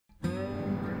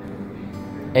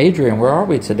Adrian, where are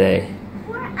we today?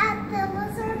 We're at the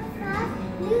Lizard Crab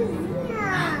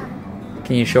Museum.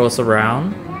 Can you show us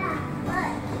around? Yeah,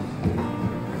 look.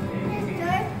 There's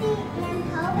Dorothy and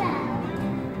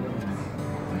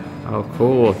Hobo. Oh,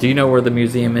 cool. Do you know where the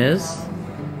museum is?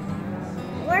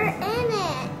 We're in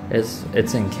it.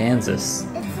 It's in Kansas.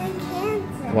 It's in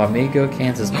Kansas. Wamego,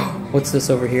 Kansas. What's this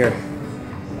over here?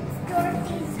 It's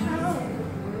Dorothy's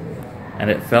home. And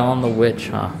it fell on the witch,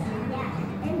 huh? Yeah,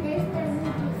 and there's the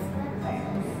ruby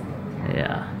slippers.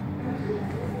 Yeah.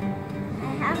 I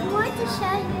have more to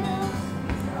show you.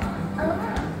 Oh,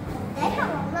 they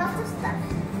have lots of stuff.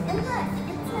 And look,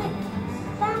 it's like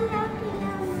found walking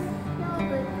down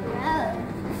the road.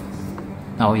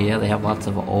 Oh yeah, they have lots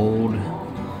of old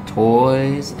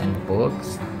toys and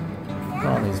books. Look at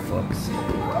all these books.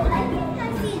 Oh, I think I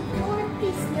see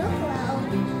Dorothy Snowblow.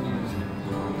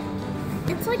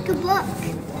 It's like a book.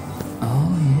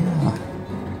 Oh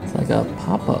yeah. It's like a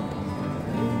pop-up.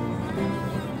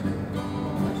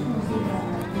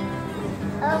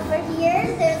 Over here,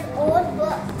 there's old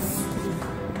books.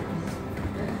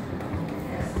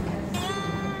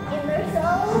 And there's a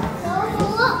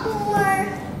lot more.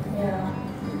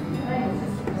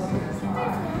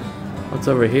 What's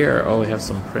over here? Oh, we have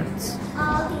some prints.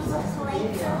 All these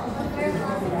plates over there,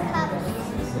 cups,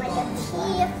 like a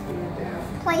tea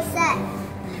play set.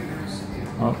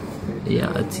 Oh,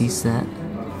 yeah, a tea set.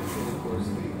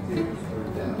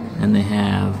 And they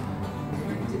have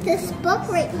This book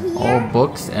right here. all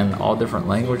books in all different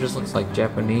languages. Looks like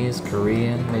Japanese,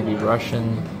 Korean, maybe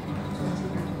Russian,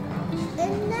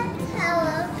 And that's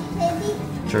Hello Kitty.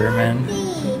 German.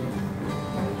 Dorothy.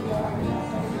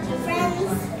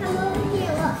 Friends, come over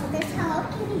here. Look, there's Hello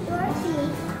Kitty Dorothy.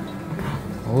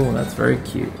 Oh, that's very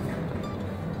cute.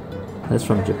 That's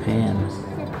from Japan.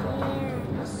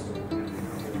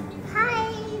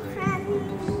 Hi, friends.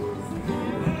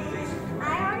 I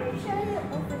already showed you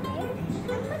over there.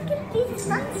 And look at these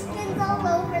munchkins all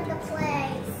over the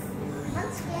place.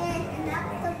 Munchkin, and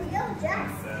that's the real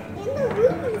dress. And the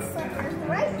ruby slippers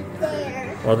right there.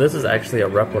 Well, this is actually a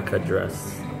replica dress.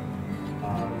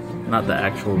 Not the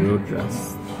actual real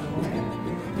dress.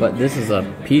 But this is a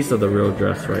piece of the real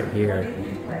dress right here.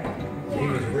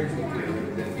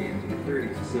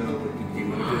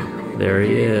 There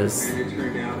he is.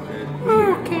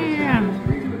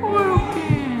 Welcome!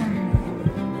 Welcome!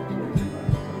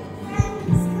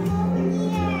 Friends, come over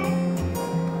here.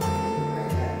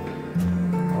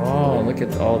 Oh, look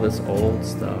at all this old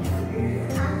stuff.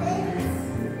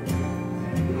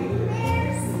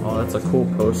 Oh, that's a cool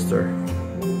poster.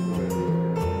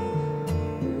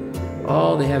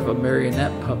 Oh, they have a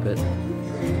marionette puppet.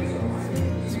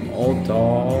 Some old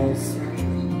dolls.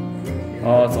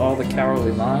 Oh, it's all the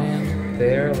Cowardly Lion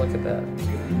there. Look at that.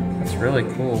 That's really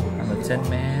cool. And the Tin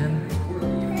Man.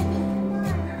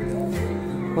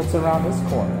 What's around this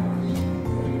corner?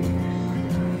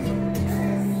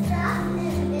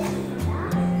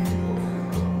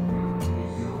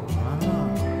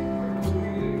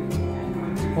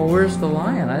 Well, where's the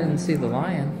lion? I didn't see the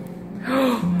lion.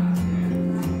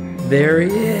 There he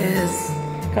is.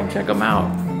 Come check him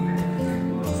out.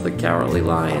 It's the Cowardly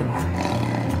Lion.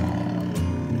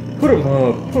 Put him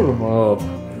up, put him up.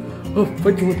 I'll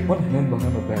fight you with one hand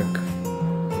behind my back.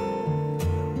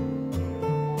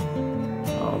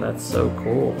 Oh, that's so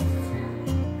cool.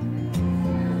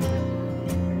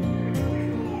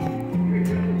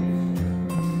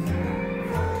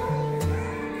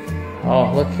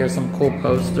 Oh, look, here's some cool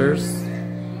posters.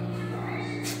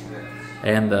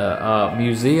 And the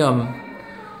museum.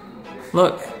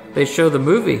 Look, they show the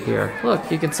movie here. Look,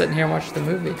 you can sit in here and watch the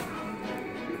movie.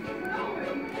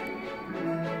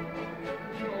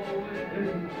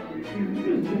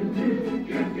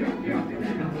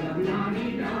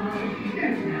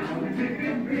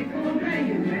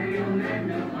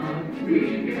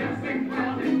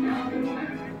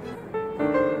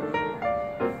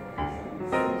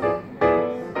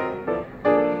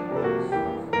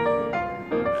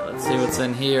 Let's see what's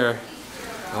in here.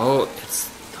 Oh, it's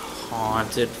the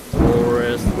haunted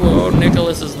forest. Whoa,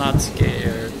 Nicholas is not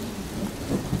scared.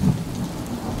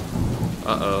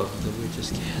 Uh-oh, the witch's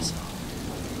castle.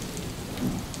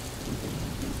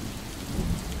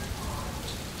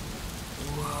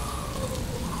 Whoa.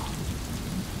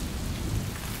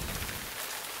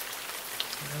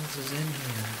 What else is in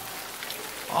here?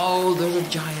 Oh, there's a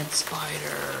giant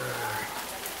spider.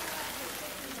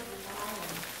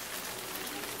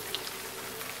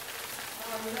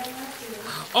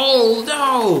 Oh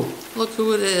no! Look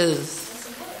who it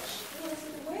is.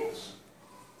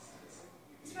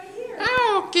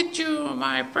 I'll get you,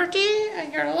 my pretty,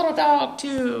 and your little dog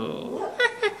too.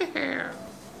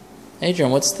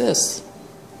 Adrianne, what's this?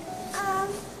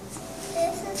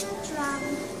 This is a drum.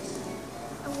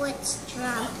 A witch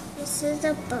drum. This is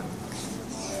a book.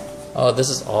 Oh, this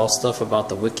is all stuff about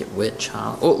the Wicked Witch,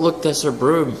 huh? Oh, look, that's her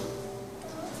broom.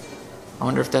 I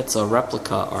wonder if that's a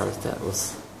replica or if that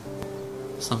was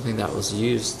something that was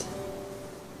used.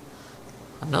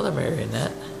 Another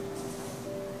marionette.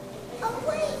 Oh,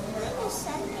 wait a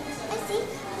second. I think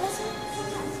there's a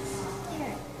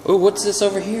here. Oh, what's this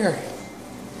over here?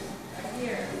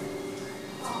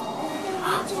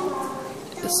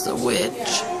 It's the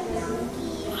witch.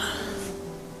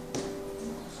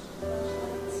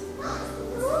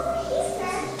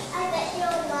 I bet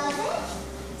you'll love it.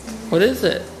 What is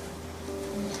it?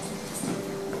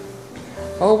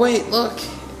 Oh, wait, look.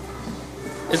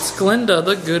 It's Glinda,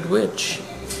 the Good Witch.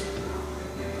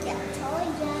 Yeah,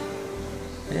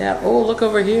 totally. Yeah, oh, look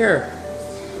over here.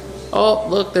 Oh,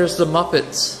 look, there's the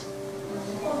Muppets.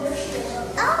 Oh,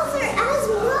 they're as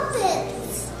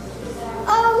Muppets.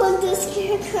 Oh, look, the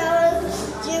Scarecrow,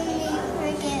 Jiminy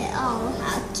Cricket. Oh,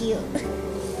 how cute.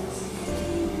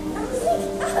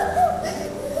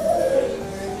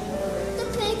 The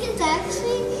pig is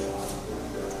actually...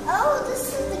 Oh, this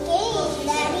is the game,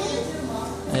 Daddy.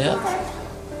 Yeah.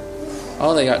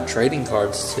 Oh, they got trading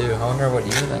cards too. I wonder what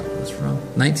year that was from.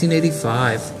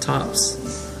 1985, tops.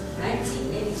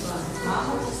 1985.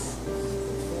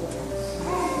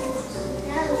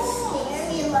 That was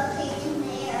scary looking in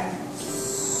there.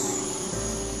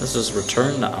 This is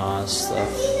Return to Oz stuff.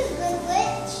 See the Good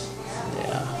Witch?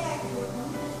 Yeah.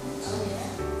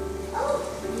 Oh,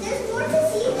 there's more to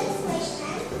see this way,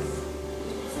 friends.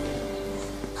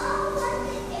 Oh,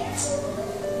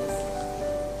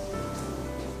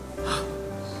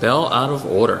 Bell out of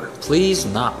order. Please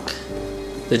knock.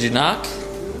 Did you knock?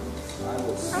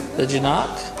 Did you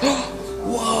knock?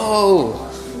 Whoa!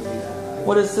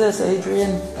 What is this,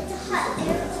 Adrianne?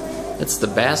 It's the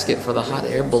basket for the hot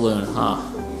air balloon, huh?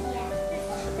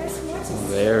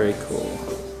 Very cool.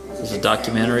 There's a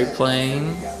documentary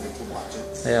playing.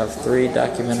 They have 3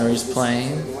 documentaries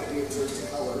playing.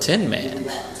 Tin Man.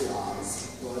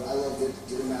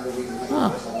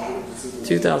 Huh.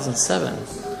 2007.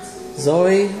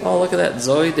 Zoe, oh look at that.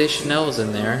 Zoe Deschanel was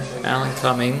in there. Alan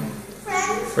Cumming.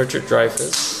 Richard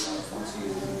Dreyfuss.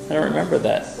 I don't remember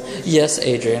that. Yes,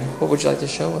 Adrianne. What would you like to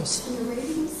show us?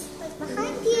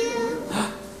 behind you.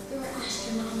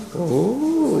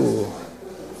 Ooh.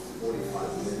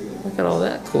 Look at all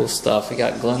that cool stuff. We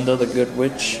got Glinda the Good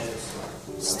Witch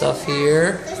stuff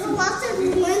here. There's a lot of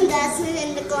Glindas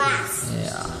in the glass.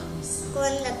 Yeah.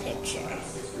 Glinda picture.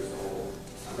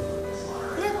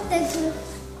 Look, there's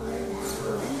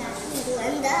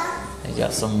Glinda. They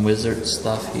got some wizard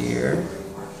stuff here.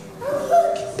 Oh,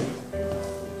 look.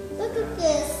 Look at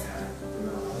this.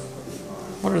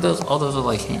 What are those? Oh, those are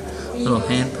like little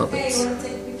hand puppets.